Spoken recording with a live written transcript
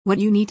What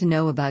you need to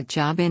know about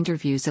job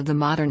interviews of the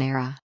modern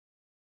era.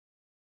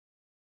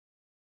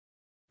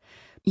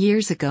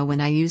 Years ago,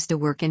 when I used to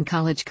work in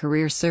college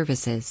career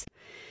services,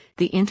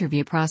 the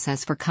interview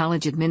process for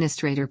college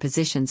administrator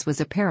positions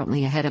was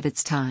apparently ahead of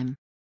its time.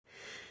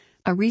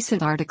 A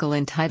recent article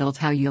entitled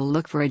 "How You'll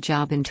Look for a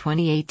Job in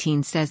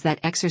 2018" says that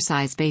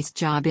exercise-based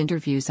job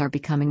interviews are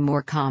becoming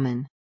more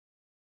common.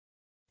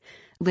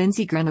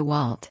 Lindsay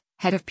Grenawalt,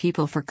 head of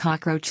people for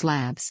Cockroach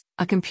Labs,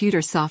 a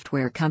computer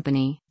software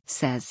company,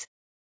 says,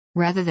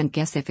 rather than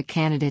guess if a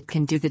candidate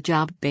can do the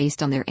job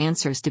based on their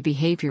answers to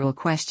behavioral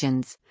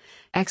questions,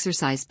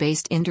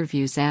 exercise-based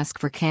interviews ask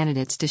for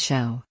candidates to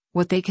show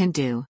what they can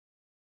do.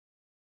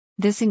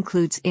 This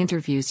includes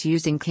interviews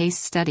using case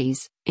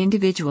studies,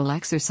 individual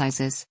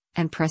exercises,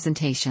 and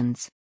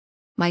presentations.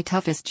 My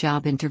toughest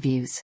job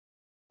interviews.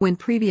 When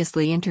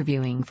previously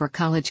interviewing for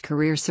college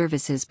career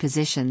services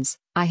positions,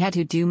 I had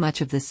to do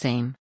much of the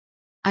same.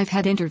 I've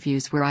had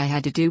interviews where I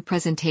had to do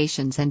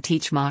presentations and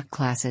teach mock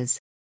classes.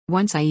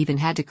 Once I even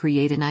had to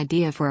create an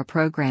idea for a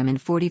program in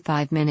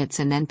 45 minutes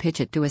and then pitch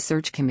it to a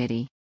search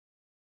committee.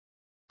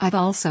 I've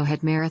also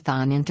had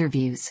marathon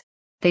interviews.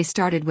 They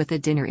started with a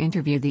dinner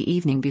interview the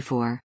evening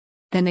before.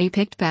 Then they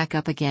picked back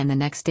up again the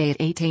next day at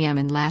 8 a.m.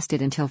 and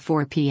lasted until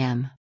 4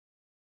 p.m.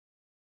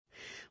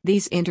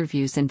 These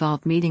interviews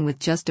involved meeting with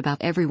just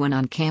about everyone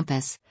on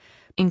campus,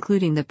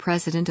 including the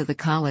president of the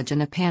college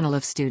and a panel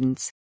of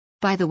students.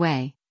 By the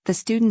way, the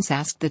students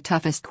asked the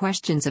toughest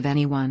questions of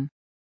anyone.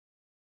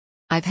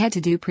 I've had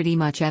to do pretty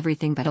much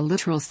everything but a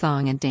literal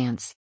song and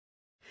dance.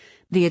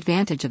 The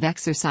advantage of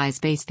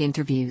exercise-based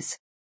interviews.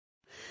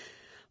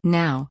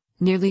 Now,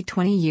 nearly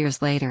 20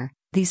 years later,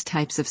 these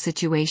types of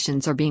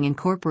situations are being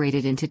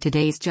incorporated into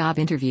today's job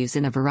interviews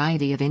in a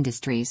variety of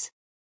industries.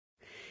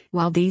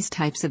 While these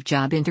types of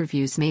job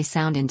interviews may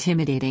sound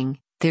intimidating,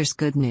 there's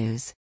good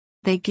news.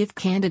 They give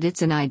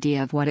candidates an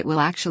idea of what it will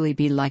actually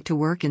be like to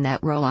work in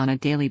that role on a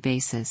daily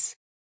basis.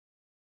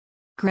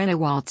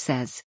 Grenawalt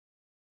says,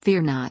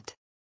 "Fear not.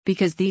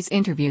 Because these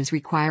interviews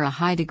require a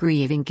high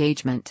degree of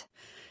engagement.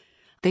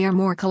 They are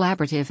more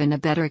collaborative and a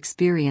better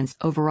experience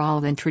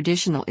overall than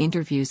traditional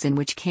interviews in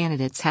which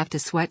candidates have to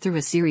sweat through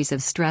a series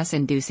of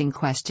stress-inducing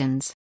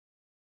questions."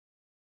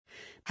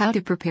 How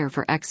to prepare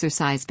for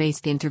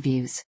exercise-based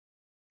interviews.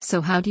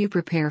 So how do you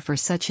prepare for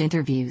such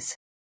interviews?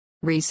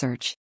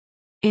 Research.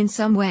 In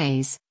some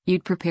ways,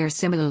 you'd prepare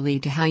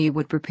similarly to how you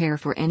would prepare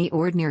for any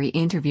ordinary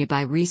interview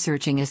by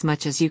researching as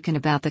much as you can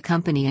about the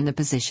company and the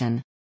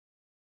position.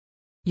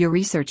 Your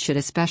research should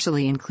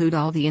especially include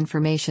all the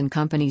information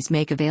companies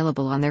make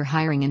available on their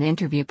hiring and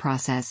interview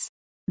process.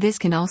 This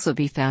can also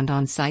be found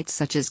on sites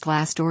such as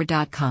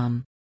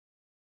Glassdoor.com.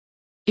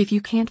 If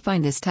you can't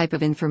find this type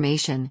of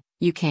information,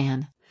 you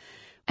can,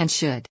 and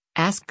should,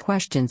 ask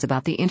questions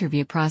about the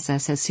interview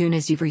process as soon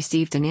as you've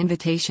received an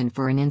invitation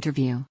for an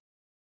interview.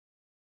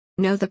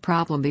 Know the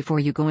problem before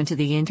you go into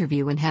the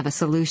interview and have a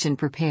solution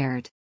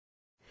prepared.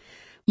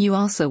 You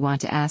also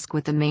want to ask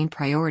what the main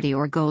priority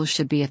or goal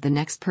should be of the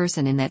next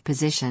person in that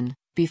position,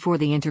 before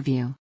the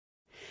interview.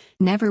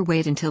 Never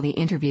wait until the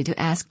interview to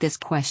ask this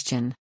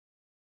question.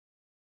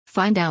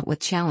 Find out what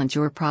challenge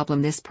or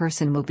problem this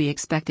person will be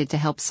expected to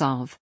help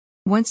solve.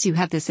 Once you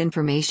have this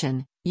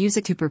information, use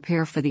it to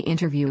prepare for the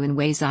interview in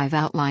ways I've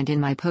outlined in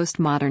my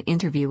postmodern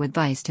interview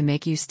advice to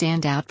make you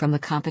stand out from the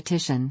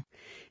competition.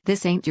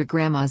 This ain't your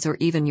grandma's or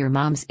even your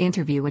mom's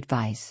interview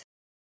advice.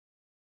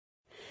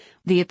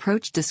 The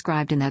approach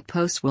described in that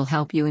post will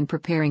help you in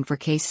preparing for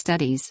case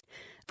studies,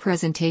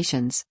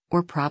 presentations,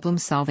 or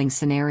problem-solving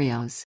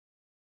scenarios.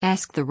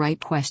 Ask the right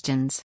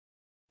questions.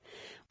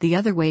 The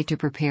other way to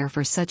prepare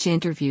for such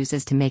interviews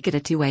is to make it a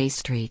two-way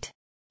street.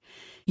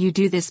 You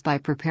do this by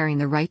preparing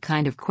the right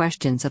kind of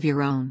questions of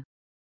your own.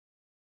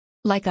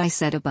 Like I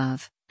said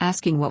above,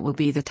 asking what will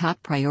be the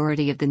top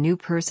priority of the new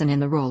person in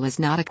the role is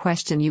not a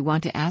question you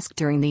want to ask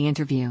during the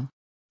interview.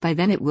 By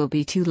then it will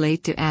be too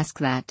late to ask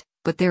that.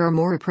 But there are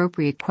more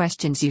appropriate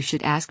questions you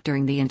should ask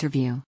during the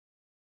interview.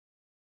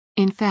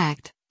 In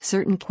fact,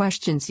 certain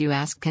questions you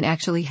ask can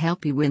actually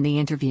help you win the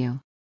interview.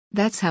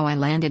 That's how I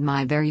landed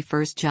my very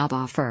first job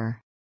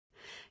offer.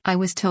 I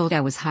was told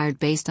I was hired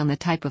based on the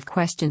type of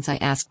questions I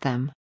asked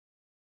them.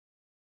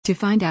 To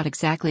find out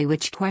exactly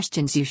which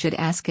questions you should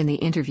ask in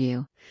the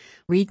interview,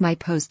 read my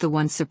post "The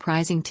One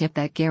Surprising Tip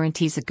That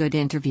Guarantees a Good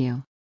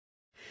Interview."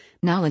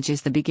 Knowledge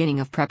is the beginning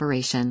of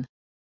preparation.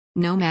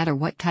 No matter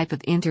what type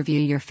of interview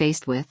you're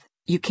faced with,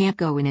 you can't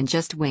go in and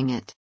just wing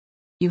it.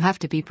 You have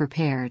to be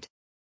prepared.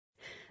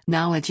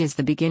 Knowledge is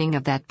the beginning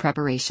of that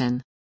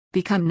preparation.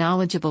 Become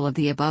knowledgeable of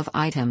the above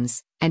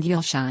items, and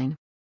you'll shine.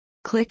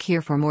 Click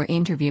here for more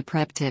interview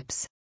prep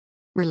tips.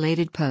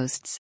 Related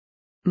posts.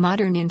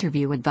 Modern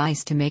interview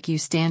advice to make you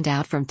stand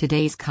out from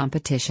today's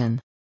competition.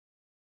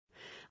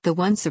 The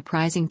one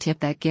surprising tip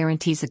that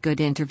guarantees a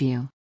good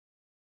interview.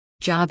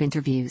 Job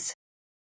interviews.